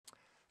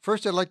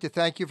First, I'd like to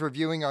thank you for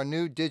viewing our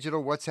new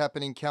digital What's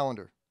Happening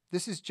calendar.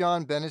 This is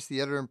John Bennis,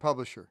 the editor and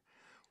publisher.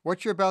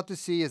 What you're about to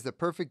see is the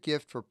perfect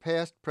gift for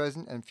past,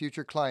 present, and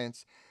future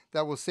clients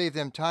that will save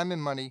them time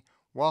and money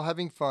while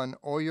having fun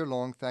all year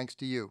long thanks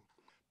to you.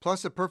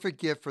 Plus, a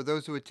perfect gift for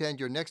those who attend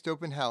your next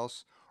open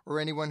house or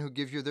anyone who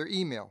gives you their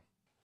email.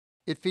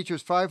 It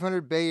features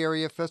 500 Bay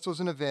Area festivals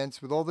and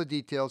events with all the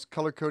details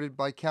color-coded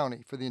by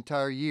county for the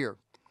entire year.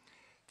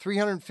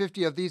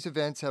 350 of these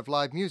events have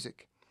live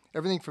music,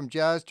 everything from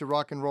jazz to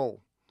rock and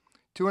roll.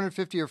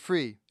 250 are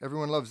free.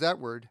 Everyone loves that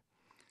word.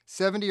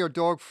 70 are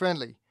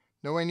dog-friendly.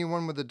 Know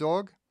anyone with a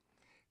dog?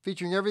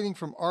 Featuring everything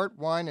from art,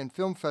 wine, and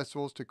film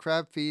festivals to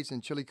crab feeds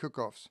and chili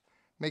cook-offs.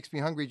 Makes me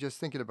hungry just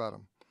thinking about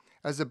them.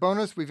 As a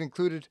bonus, we've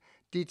included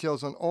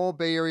details on all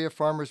Bay Area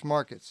farmers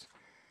markets.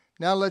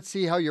 Now let's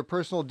see how your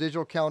personal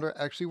digital calendar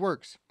actually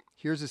works.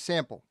 Here's a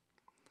sample.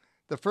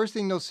 The first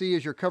thing they'll see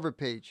is your cover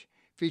page,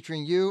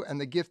 featuring you and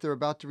the gift they're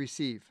about to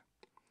receive.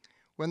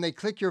 When they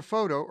click your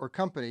photo or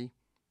company,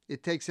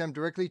 it takes them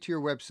directly to your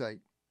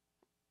website.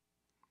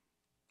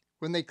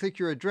 When they click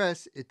your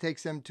address, it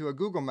takes them to a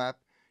Google map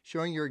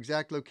showing your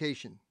exact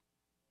location.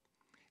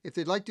 If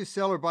they'd like to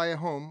sell or buy a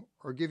home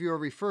or give you a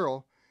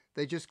referral,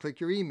 they just click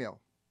your email.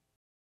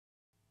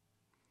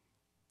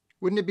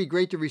 Wouldn't it be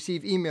great to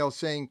receive emails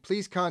saying,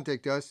 "Please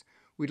contact us,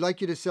 we'd like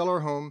you to sell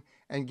our home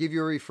and give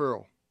you a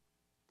referral."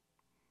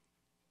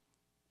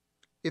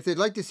 If they'd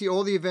like to see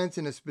all the events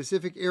in a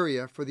specific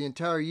area for the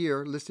entire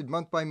year listed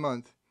month by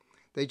month,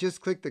 they just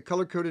click the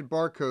color-coded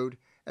barcode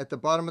at the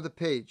bottom of the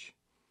page.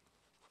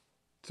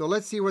 So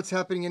let's see what's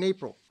happening in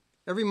April.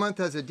 Every month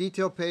has a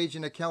detail page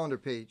and a calendar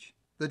page.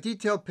 The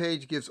detail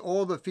page gives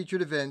all the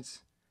featured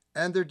events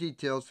and their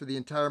details for the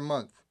entire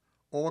month,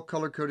 all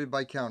color-coded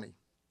by county.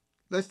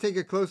 Let's take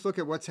a close look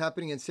at what's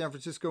happening in San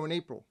Francisco in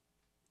April.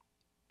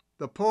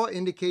 The paw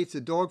indicates a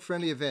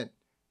dog-friendly event.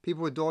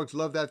 People with dogs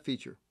love that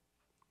feature.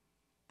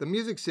 The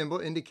music symbol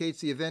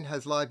indicates the event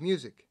has live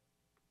music.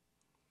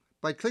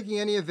 By clicking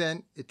any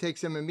event, it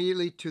takes them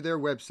immediately to their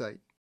website.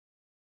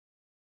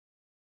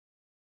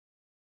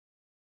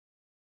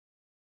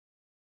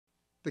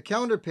 The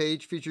calendar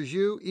page features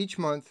you each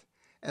month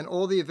and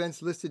all the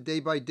events listed day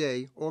by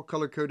day, all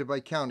color-coded by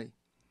county.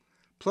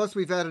 Plus,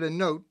 we've added a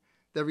note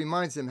that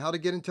reminds them how to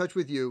get in touch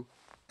with you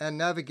and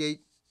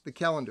navigate the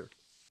calendar.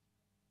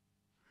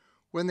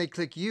 When they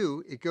click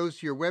you, it goes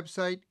to your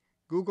website,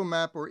 Google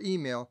Map, or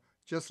email,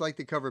 just like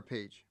the cover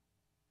page.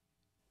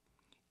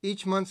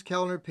 Each month's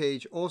calendar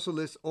page also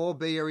lists all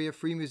Bay Area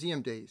free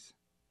museum days.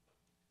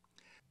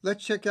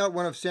 Let's check out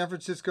one of San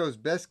Francisco's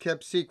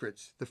best-kept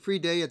secrets, the free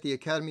day at the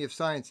Academy of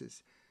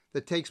Sciences,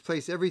 that takes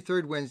place every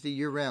third Wednesday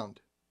year-round.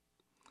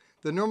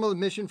 The normal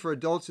admission for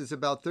adults is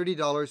about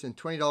 $30 and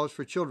 $20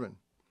 for children,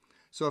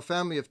 so a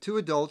family of 2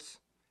 adults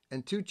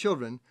and 2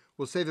 children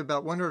will save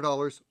about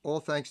 $100, all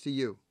thanks to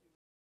you.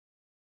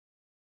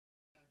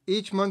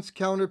 Each month's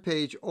calendar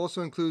page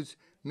also includes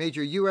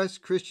major U.S.,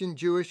 Christian,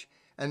 Jewish,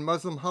 and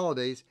Muslim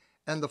holidays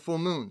and the full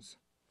moons,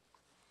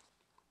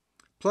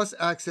 plus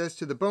access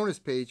to the bonus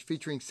page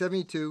featuring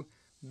 72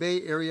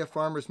 Bay Area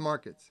farmers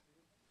markets,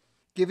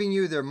 giving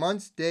you their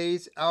months,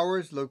 days,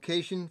 hours,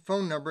 location,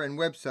 phone number, and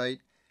website,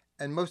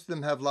 and most of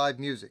them have live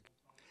music.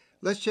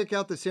 Let's check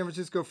out the San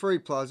Francisco Ferry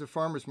Plaza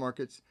farmers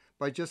markets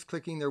by just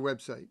clicking their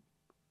website.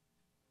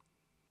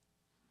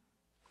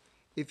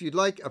 If you'd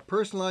like a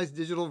personalized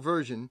digital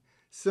version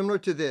similar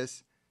to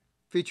this,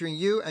 featuring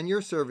you and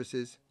your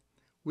services,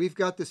 we've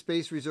got the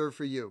space reserved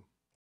for you.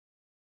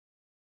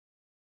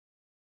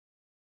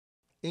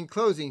 In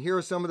closing, here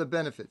are some of the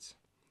benefits.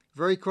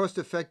 Very cost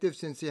effective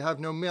since you have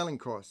no mailing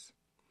costs.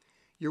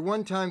 Your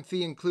one-time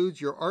fee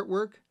includes your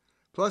artwork,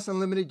 plus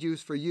unlimited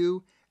use for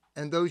you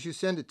and those you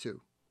send it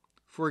to.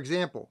 For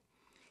example,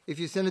 if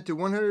you send it to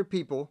 100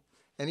 people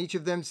and each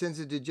of them sends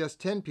it to just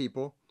 10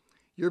 people,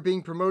 you're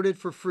being promoted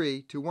for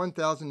free to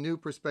 1,000 new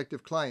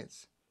prospective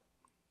clients.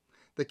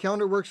 The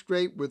calendar works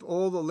great with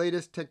all the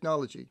latest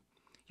technology.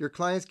 Your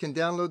clients can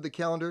download the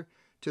calendar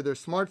to their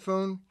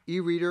smartphone,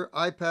 e-reader,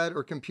 iPad,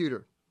 or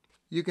computer.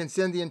 You can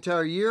send the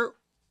entire year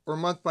or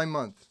month by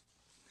month.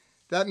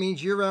 That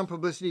means year-round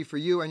publicity for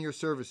you and your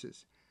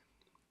services.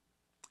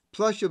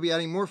 Plus, you'll be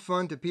adding more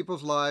fun to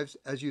people's lives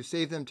as you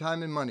save them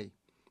time and money,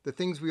 the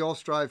things we all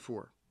strive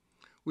for.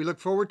 We look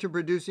forward to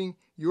producing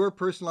your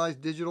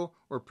personalized digital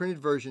or printed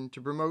version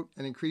to promote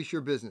and increase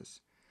your business.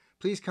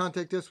 Please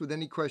contact us with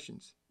any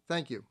questions.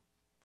 Thank you.